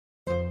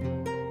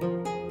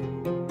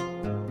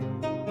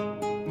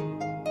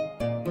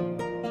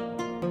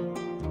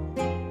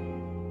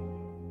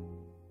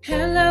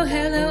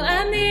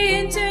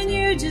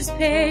just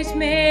page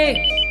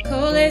me?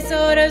 Coolest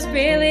orders,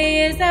 really,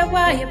 is that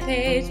why you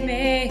page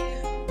me?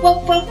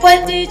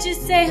 What did you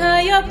say, huh?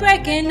 You're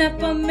breaking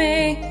up on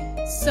me.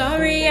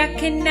 Sorry, I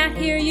cannot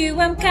hear you,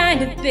 I'm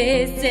kind of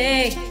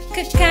busy.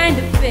 Kind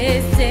of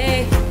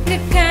busy.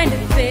 Kind of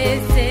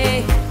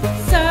busy.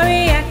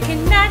 Sorry, I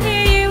cannot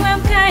hear you,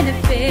 I'm kind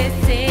of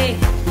busy.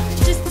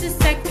 Just a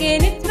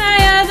second, it's my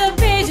other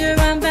pager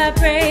on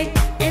vibrate,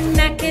 and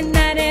I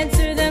cannot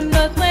answer them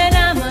both when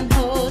I'm on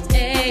hold.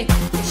 I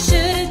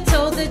should've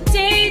told the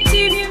date if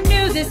you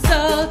knew this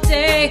all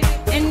day,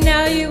 and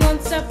now you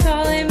won't stop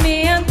calling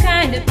me, I'm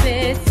kind of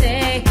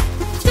busy.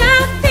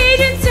 Stop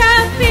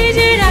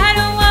paging, I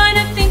don't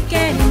wanna think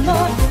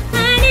anymore.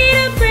 I need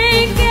a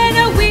break and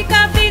a week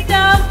off these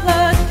dumb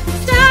plugs.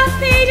 Stop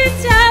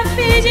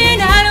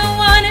paging, I don't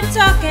wanna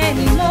talk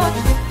anymore.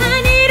 I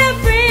need a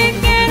break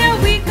and a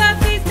week off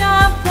these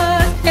dumb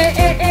plugs.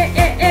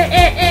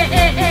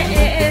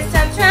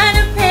 Stop trying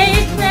to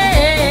page me.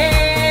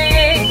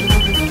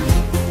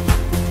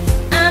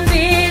 I'm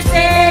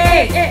busy.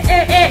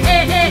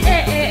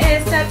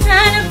 Stop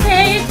trying to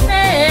page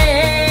me.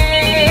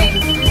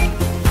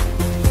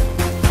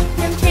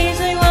 I'm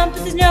paged all you want,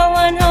 but there's no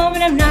one home,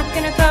 and I'm not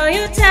gonna call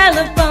you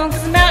telephone,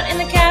 cause I'm out in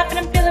the cab and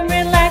I'm feeling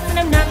relaxed, and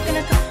I'm not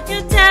gonna call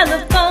you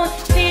telephone.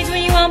 Page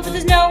when you want, but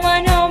there's no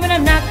one home, and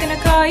I'm not gonna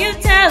call you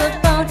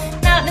telephone.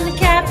 I'm out in the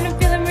cab and I'm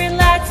feeling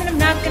relaxed, and I'm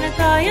not gonna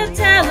call you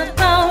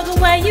telephone. The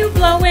way you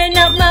blowing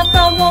up my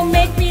phone won't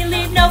make me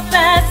leave no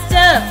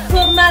faster.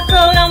 Put my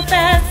code on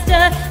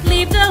faster,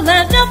 leave the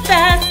left no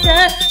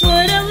faster.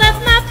 Would've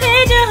left my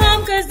pager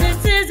home, cause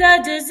this is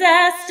a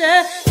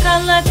disaster.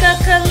 Call like a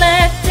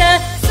collector,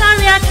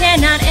 sorry I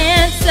cannot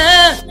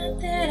answer. Not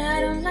that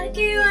I don't like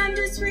you, I'm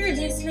just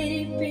really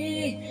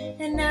sleepy,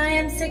 and I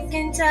am sick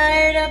and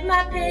tired of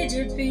my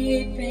pager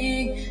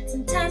beeping.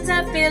 Sometimes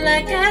I feel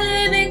like I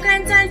live in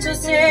Grand Central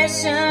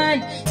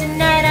Station.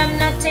 Tonight I'm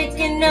not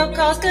taking no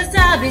calls, cause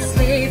I'll be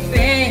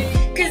sleeping.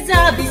 Cause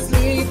I'll be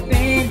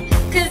sleeping.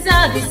 Cause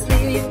I'll be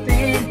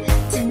sleeping.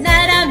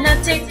 Tonight I'm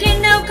not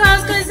taking no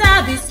calls, cause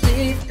I'll be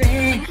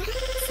sleeping.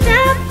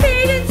 Stop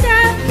paging,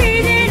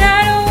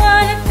 I don't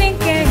wanna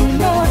think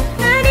anymore.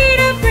 I need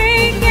a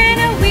break and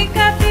a week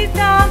off these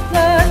dumb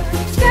plugs.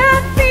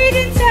 Stop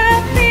paging,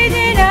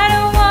 I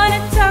don't wanna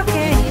talk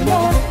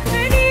anymore.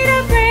 I need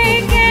a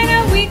break and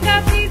a week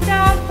off these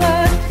dumb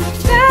plugs.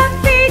 Stop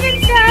paging,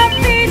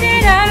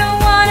 I don't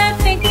wanna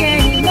think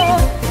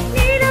anymore.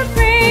 Need a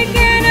break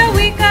and a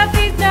week off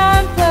these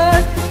dumb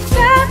plugs.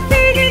 Stop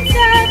paging,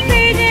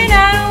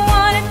 I don't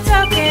wanna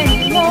talk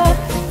anymore.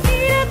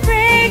 Need a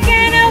break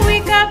and a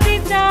week off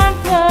these dumb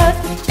plugs.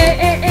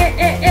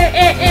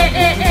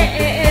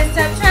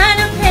 Stop trying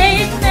to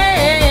page me.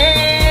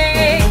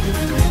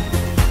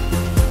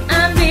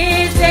 I'm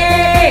busy.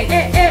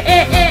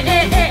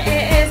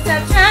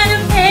 Stop trying to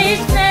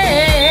page me.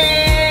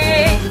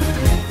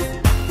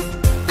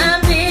 I'm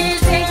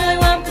busy. All I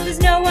want, but there's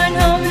no one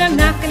home, and I'm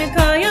not gonna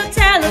call your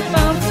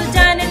telephone. So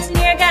John, it's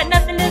near, got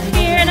nothing to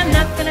fear, and I'm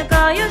not gonna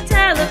call your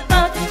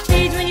telephone.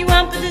 Page when you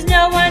want, but there's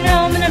no one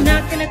home, and I'm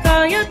not gonna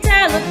call your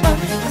telephone.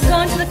 I was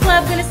going to the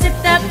club, gonna sip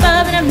that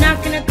bub, and I'm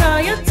not gonna call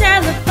your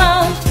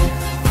telephone.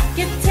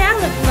 Your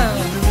telephone.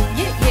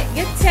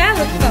 Your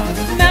telephone.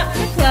 I'm out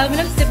in the club, and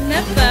I'm sipping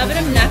that bub, and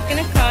I'm not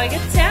gonna call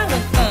your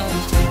telephone.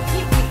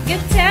 Your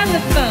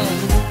telephone.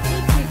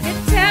 Your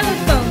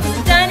telephone.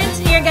 Cause John, it's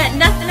near, got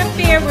nothing to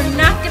fear, we're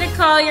not gonna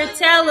call your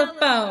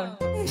telephone.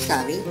 We're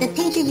sorry, the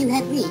pager you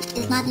have reached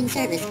is not in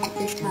service at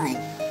this time.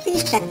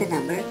 Please check the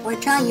number or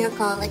try your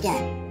call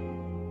again.